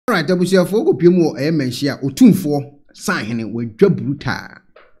right, abusuafo go piemu e Manhyia otumfo saahene wadwa bruta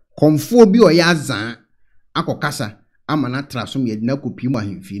komfo bi o ya zan akokasa ama na trasom ye na kopiemu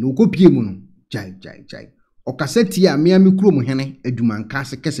ahemfi no kopiemu no jai o kaseti a me krom hene adumanka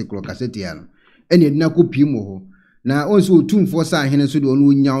se kese kro kaseti ya no ene na kopiemu ho na onso otumfo saahene so de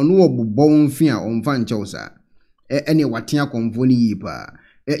ono nya no obobbo mfi a omfa nchewsa ene watea komfo ni yipa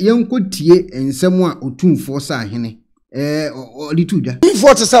yenkotie ensem a otumfo saahene lituda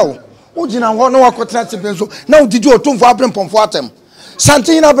for to sell ujina ho no wakotra tebenso na udidi otumfo abrempomfo atem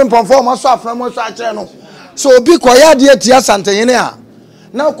santin abrempomfo ma so aframo so akere no so obi koya de atia santin a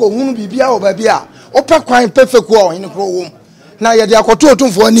na ko hunu bibia obabi a ope kwan perfeku o hene kro wom na ye de akoto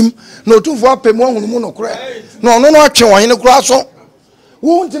otumfo anim na otumfo apem ohunu mu no kro na ono no atwe o hene kro aso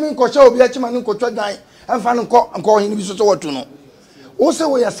wo ntimi nkọcha obi achima nkọtwa dan amfa nkọ hene bi so watu no wo se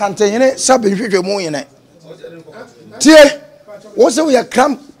wo ya santin hene sabe hwehwe mu hene tie wo se we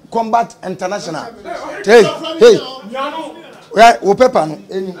Crime Combat International hey wo paper no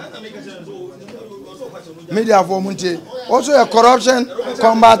eni media for muntie also a Corruption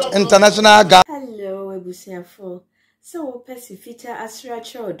Combat International hello ebusiafo so pesifita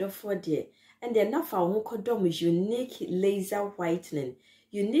asracha odofo de and they na fa ho kodom unique laser whitening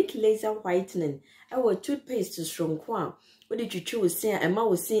our toothpaste strong kwa what did you choose say ema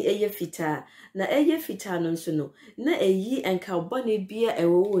wo sin eye fita na eye fita no nso no na eyi enka bone bia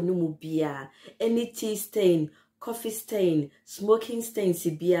ewo no mu bia any tea stain coffee stain smoking stains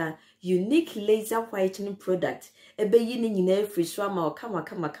bia unique laser whitening product ebeyi ni nyina free so ama kama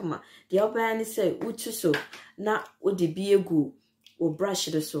de oba ni say utu so na odi bi egu o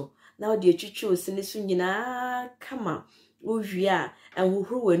brush do so na odi etwitwe osini so nyina kama ohwia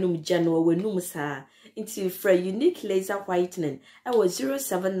enhuhuru wenum gya no wenum saa into for unique laser whitening I was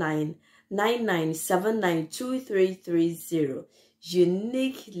 07999792330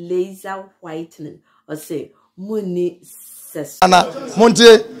 unique laser whitening or say money ses ana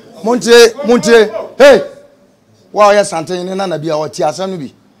monte hey wow ya santen ni na bia woti asanu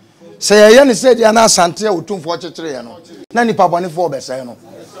bi say ye ne say dia na asante otumfo kyekyere ye no na nipa bone fo obese no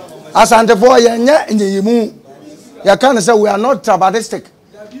asante fo ye nya nyeyimu ya kan say we are not tribalistic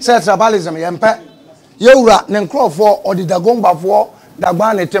say tribalism ye mpe yewura ne nkrofo odidagomgbafo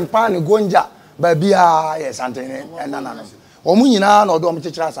dagba ne tempa ne gonja ba bia ye sante ne enana no omu nyina na odom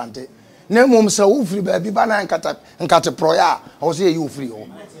kyekyere asante na mum se wo firi ba bi ba na nkate proya o se ye wo firi ho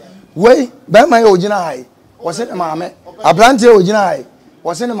we ba ma ye ogina hai o se maame abrante ye ogina hai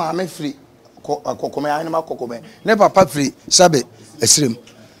o se ne maame firi kokome ane ma kokome ne papa firi sabe esrem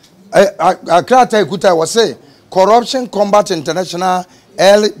akrata ekuta wo se Corruption Combat International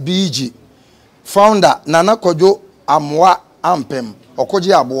LBG founder Nana Kojo Amwa Ampem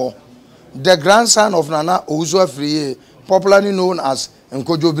Okoji Abo, the grandson of Nana Ouzou-Afriye, popularly known as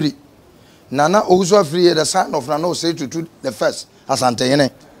Nkojobri. Nana Ouzou-Afriye, the son of Nana Osei the first,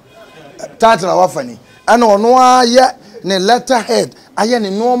 Asanteyene. Title Awafani. And Onoa ye ne letterhead, aye ne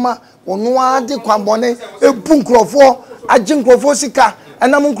norma, Onoa de Kwambone, a punkrofo, a jinkrofo sika,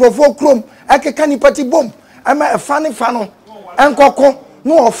 and amunkrofo chrome, a kekani pati bomb, I'm a funny funnel, and Coco,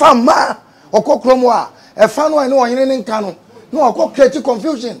 no fama. Okokromo a efanu ene ohene ne nka no na okokreate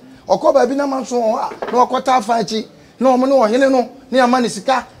confusion okoba bi na manso a na okota afachi na omo ne ohene no ne ama ne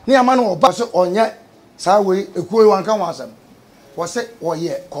sika ne ama no oba so onye sa we ekuwe wanka wasam wo se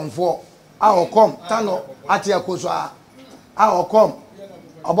oye komfo a okom tano ate akoso a okom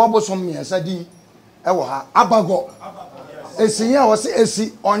obobo so miensa di ewo ha abago esi ya wo se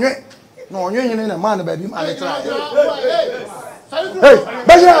esi onwe na onwe nyene na ma na ba bi ma le tra hey,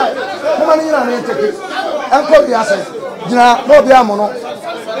 Baja, Mama, you know, and Kobias, Jina, Mobia Mono.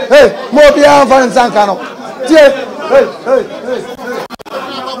 Hey, Mobia Van Zancano. Hey.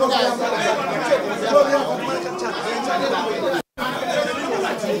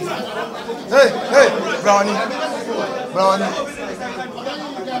 Hey, Brownie.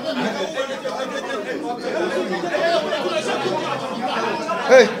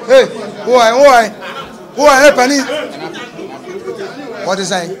 Hey, why, Penny? What is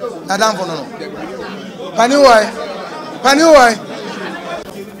saying? Madam for no. Pani why?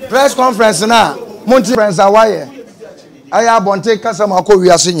 Press conference na. Monti friends awaye. Aya bonte kasa mako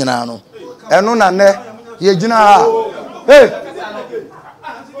wiase nyina no. Eno na ne ye gina ha. Hey.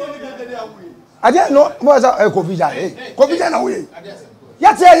 Ade no mo za Covid hey. Covid na we.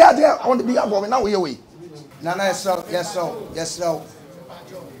 Yate on the big above na we we. Nana yes so.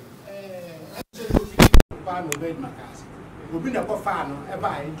 Obi na ko fa no e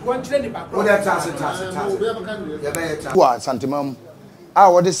ba e won kire ni ba ko dey tasse ya be ta wa santimam a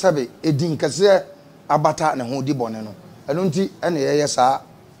wo de sebe edin kase abata ne ho di bone no eno nti ene ye sa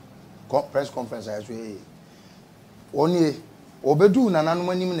press conference I say onye obedu nananom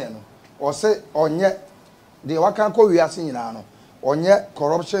anim ne no o se onye de waka ko wiase nyina no onye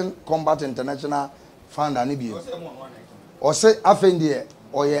corruption combat international fund ani bi o se afendie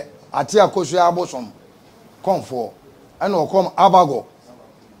oye ati akosu abosom konfo ana okom abago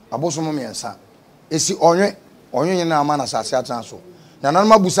abosom miensa esi onwe nyina ama na sase atanso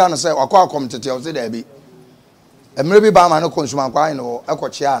nananom abusa no se wakọ akom tete o se da bi emre bi ba ma no consumer kwa no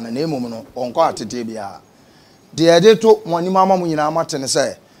ekochia na emum no onko atete bia de ede to moni mama mu nyina amatene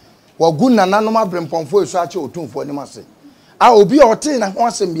se wagu nananom abrempomfo esu ache otumfo ni mase a obi ote na ho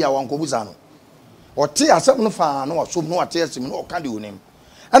asem bia wankobuza no ote asem no fa no osom no ote asem no oka de onim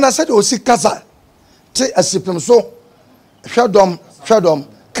ana se de osi kasa te asipem so hwedom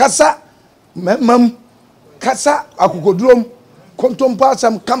kasa mam kasa akokodrom kontompa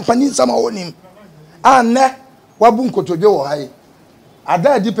asem company sama onim anne wabu nkotodwe wo hai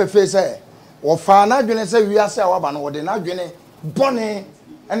ada di pefe se wo fa na adwene se wiase a waba no wo de na adwene bone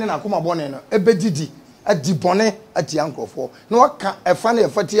ene na koma bone no ebedidi adi bone ati ankrofo na waka efa na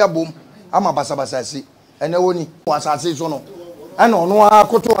efati abom ama basabasa si ene woni wasase so no ene ono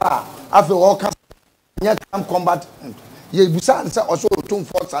akoto a afi wo ka nya kam combat ye busa se oso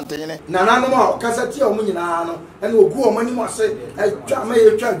otumfo santene na nanom a kasati a omu nyina no ene ogu omani mo ase atwa ma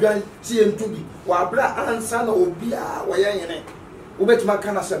ye twa adwan ti entubi wa bra ansa na obi a woyeyene ubetima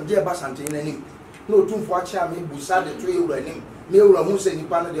kana sam de ba santene ni na otumfo a chia me busa de to ewura nim me ewura hu se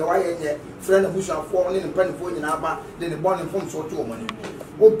nipa no de wayenye frɛ na busuafo ne mpanifo nyina ba de ne bɔne fom so to omani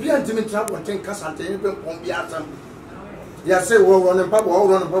obi antimi tra bonten kasantene pe pon bi atam ya se wo ne pabo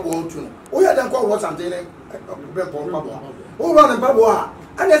otu no o ya dan ko wo santene be pon pabo o ro ne pabo a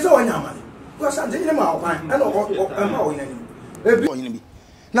ane se wo nyama ni wo santene ma okwan ane o ma o nyani ebi o nyini bi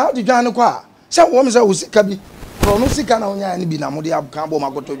na o di dwan ne ko a se wo me se wo sika bi ro no sika na onya ni bi na mo de abuka bo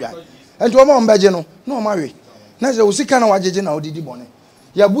magoto dwan enti o ma o mbeje no na o ma we na se wo sika na wajeje na odidi bone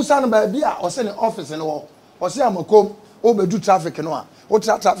ya busa no ba bi a o se ne office ne wo o se amakom o bedu traffic no a o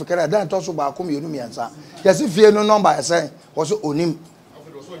traffic na dan to so ba akom yenu miensa ya se fie no number ese o so onim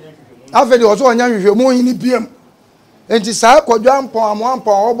afedi o so onya hwehwe mo yin ni pm enti saa kodwa ampon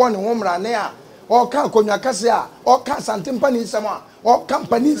amoampon o bo ne ho mra ne a o ka konwa kase a o ka santempa ni nsam a o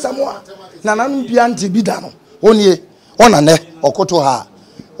company nsam a na nanu bia nti bi da no onie ona ne okoto ha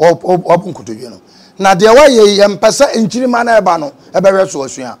o bunkotodwe no na de wa ye mpesa enchirima na eba no ebehwe so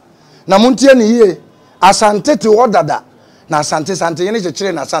asua na muntie ne yie asante te wodada na asante sante yene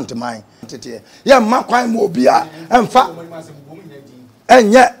chekire na asante man tete ye mma kwan mo bia emfa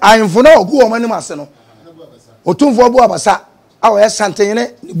enye ayinfo na ogu omani mase no otumfo bu abasa awo ye sante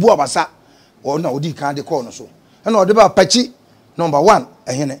yene bu abasa o na odi kan de call no so na odi ba pachi number 1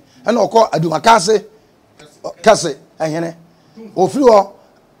 ehene na okọ adumakase kase ehene ofiri o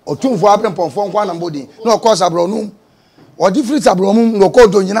otumfo abrempomfo nkwa na mbodi na okọ sabronum odi free sabronum no okọ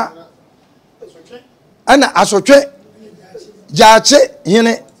donyina ana asotwe jaache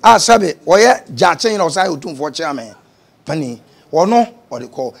yene asabe oye jaache yene osai otumfo chairman pani wono odi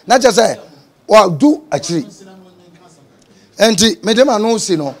ko na che say o du achiri enti medema no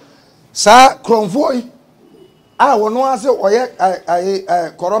si no sa kronfo a wono ase oye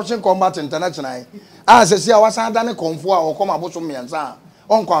corruption combat international a se sia wasan da ne konfo a okoma boso miensa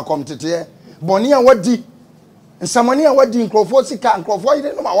onko akom tete boni a wadi nsamani a wadi nkrofo sika nkrofo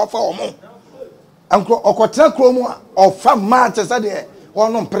yire no ma wafa omo anko okotra kromu a ofa match sa de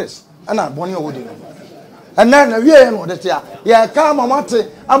wono press ana boni a wodi no ana na wie no de tia ye ka mamate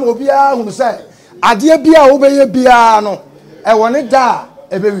ama obi a hu se ade bia wo beye bia no e woni da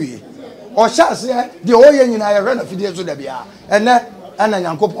ebe wie o chance de o ye nyina ye hwe na fidie so da bia ene ana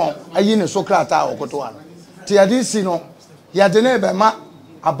nyankopon ayi ne sokrata okoto ano ti ade si no ya de na ebe ma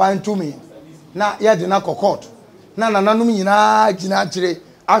abantumi na ya de na kokot na nananum nyina gina kire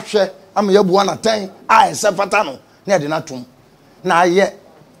ahwe ama ya buwa na ten a ese fata no na de na tum na ye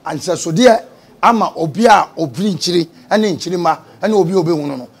ansesode ama obi a obri nchiri ane nchiri ma ane obi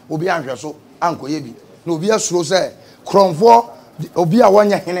obehunu no obi anhwe so ankoye bi na obi asuro se kronfo obi a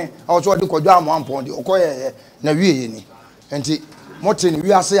wanya hene a so de kodwa amoampon de okoye na wieye ni enti mote ni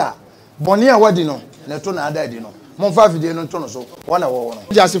wiase a boni a wadi no na to na ada di no mon fa video no to no so wona wo no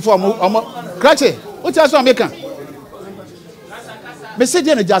jasefo omo krache o ti aso ameka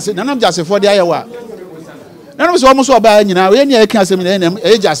message na jase nanam jasefo de ayewa nanam so omo so oba nyina we ni eka asem na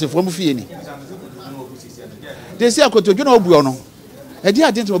e jasefo mo fie ni de si akotodwe na obuo no e di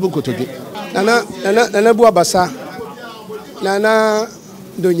ade nti obu kotodwe nana bu abasa nana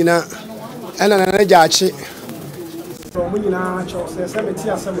do nyina nana jaache mo nyina cho se meti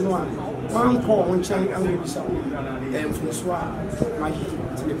asem no a man ko ho nchen anwo bisa mfuso a mayi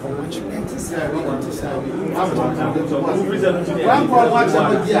ti ko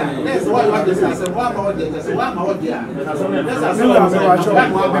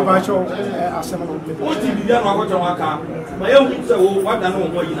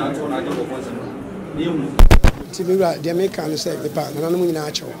Tibira the American said the part and I'm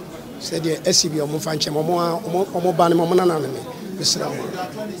natural. Said the SCB or Mufancham or Ban Momanami, Mr.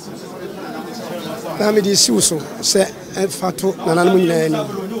 Namidi Suso, say Fatu, Nanamun,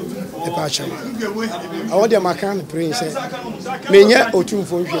 the Pacham. I order Macan Prince, Menya or two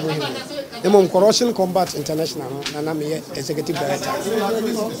for the Mon Corrosion Combat International, Nanami, Executive Director.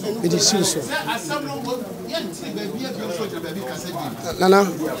 It is Suso. Nana,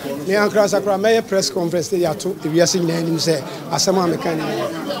 me and Crasacra Mayor press conference, they are two, if you are seeing him say, as some American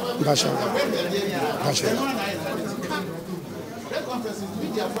Basha.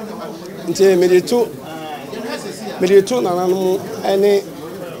 Medito Nana, any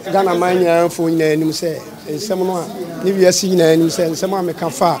Ghana Manhyia for in him say, and someone, if you are seeing him say, some American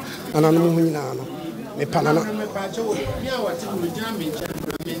far, and I'm moving on. Me Panana.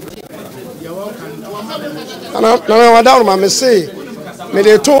 No, I don't want to say,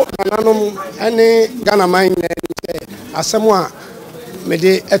 Medito Nanum, any Ghana Manhyia as someone,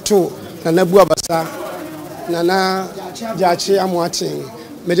 Mede Eto, Nana Buabasa, Nana Jachi, I'm watching,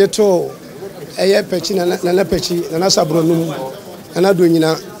 Medito, Aya Pechi, Nana Pechi, Nana Sabronum, Nana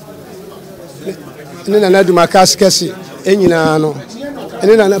Dunina, Nana Dumakas Kessi, Enina, and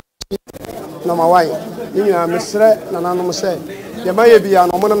then no, my wife, Mr. Nanano said, there may be an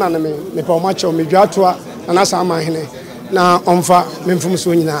omonaname, me for macho, me jatua, and as I'm my hene. Now, on fa, Memphum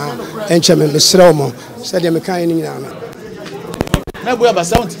Swina, and Chairman Mr. said the Mechanina. Nabuaba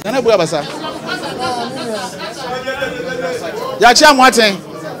sound, Nabuabasa. Yacham Watting.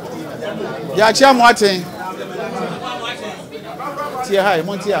 Tia High,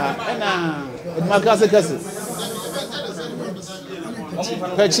 Montia, and Macassa Cassis.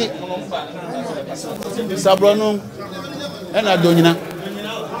 Pechi Sabronum and Adonina.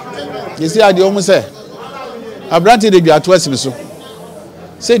 You see, I almost say, I granted you at Westminster.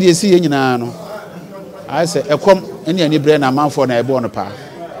 Said you see, I said, a come any brain amount for a born apart.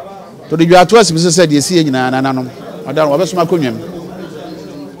 To the Atwest, Mrs. said, you see, I don't know what's my cunium.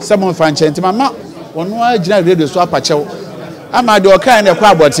 Someone find chant my mouth. One more general radio swap at show. I'm my door kind of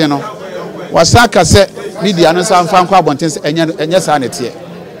crab, what you know. Was Saka said, media and some fan quabantins and yes, sanity.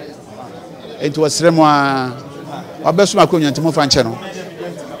 It was Remoa or best my cunium to move on channel.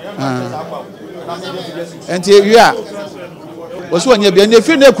 And here you are. Was one year being a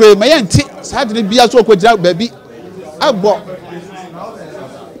few neck, my auntie, sadly be as well with out, baby. I bought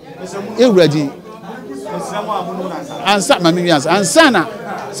already. And some millions and Sana.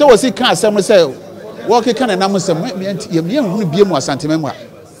 So was he can't someone say, walking can and numbers and you be more sentiment.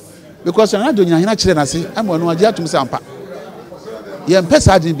 Because I'm not doing a children, I say, I'm one idea to Sampa. Young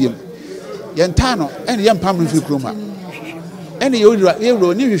Pessadin beam, young Tano, and young Pammy Kruma. Any older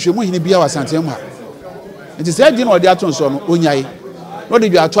hero knew you should be our Santema. It is said, you know, the Atons on Unyai. What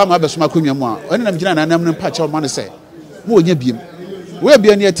did you at Tama Besmacunia? When I'm Jan and I'm patch of money say, would you beam? We'll be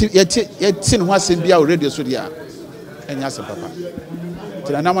yet seen once in Bia radio studio. And yes, Papa.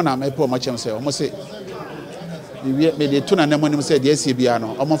 To the Namana, my poor much say, almost say, you made a tune and them said, yes,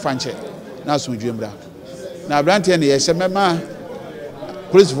 Biano, almost Fanche. Now, soon, Jim Brown. Now, Branty, yes, a mamma.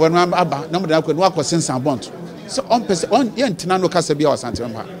 Police for number that I could walk or send some bond. So on young Tinano Casabia or Santa.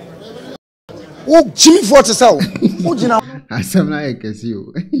 Oh, Jimmy Fortesau. Oh, you know, I some like as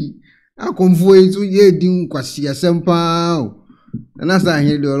you. I convoy to ye dim quasia sempa. And as I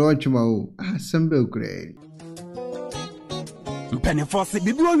hear the launch mo, I assemble grade. Pennyforce,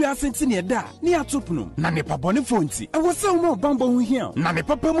 Bibu, we are sitting near that, near Tupnum, Nanepa Bonifonti. I was so more bumble here.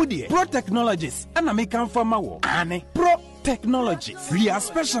 Nanepa Pamudi, Pro Technologies, and American Farmer, Anne Pro Technologies. We are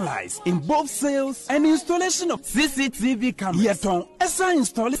specialized in both sales and installation of CCTV cameras. Yeton, Esa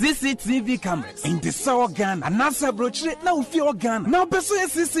install CCTV cameras in the Sour Ghana and NASA brochure now fear Ghana. Now pursue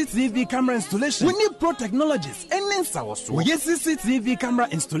CCTV camera installation. We need Pro Technologies and in South. We get CCTV camera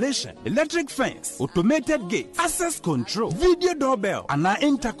installation, electric fence, automated gate, access control, video doorbell, and our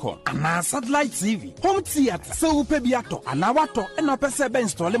intercom, and our satellite TV, home theater, so upebiato, and our water, and our PCB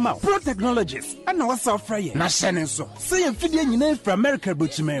install them out. Pro Technologies and our software. Na so say Fidia in from America,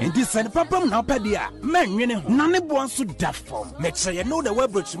 Butchman. And this and Papa now pedia. Man, you know, none of one to that form. Make sure you know the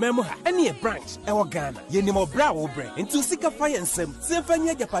web Butchman any branch, our Ghana. You need more brow brain. And to seek a fire and some,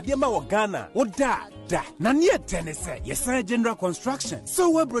 Symphony Japadiama or Ghana. What that? da na near tenese yesa general construction so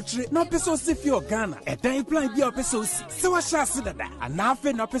we brochire na peso si fi Ghana e dan plan bi peso si so wa sha se dada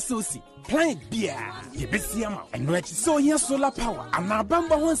anafe na peso si plan bia ye besi ama eno achi so here solar power ana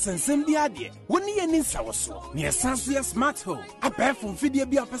bamba ho nsensem bi ade woni ye ni nsawoso ne esanso ye smart home abefo fidie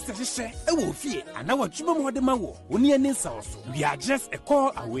bi apese hye e wo fie ana watwuma mo de ma wo woni ye ni nsawoso we are just a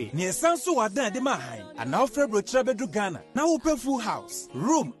call away ne esanso wadan de ma han ana ofre brochire bedu Ghana na wo pe full house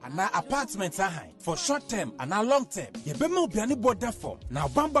room ana apartment ahan for short term and long term ye be ma obiane border form na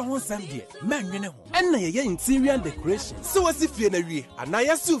bamba ho nsem de menwene ho enna ye interior decoration so wasi fie na wie ana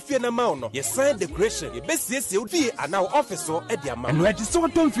yesu fie na ma no ye sign decoration ye be siesie fie ana office so e dia ma eno edi so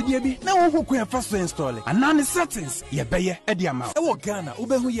tom fidie bi na wo ho kwan fa so install ana ne settings ye be ye e dia ma e wo Ghana wo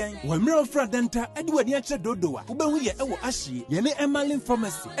be hu yen wo mre ofra denta e de wani a che dodoa wo be hu ye e wo ahye ye ne Emerlin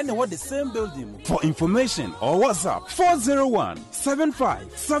Pharmacy and what the same building. For information or WhatsApp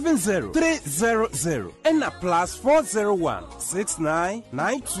 401-7570-300 and a plus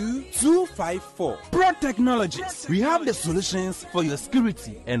 401-6992-254. Pro Technologies. We have the solutions for your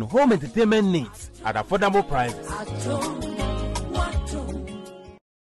security and home entertainment needs at affordable prices.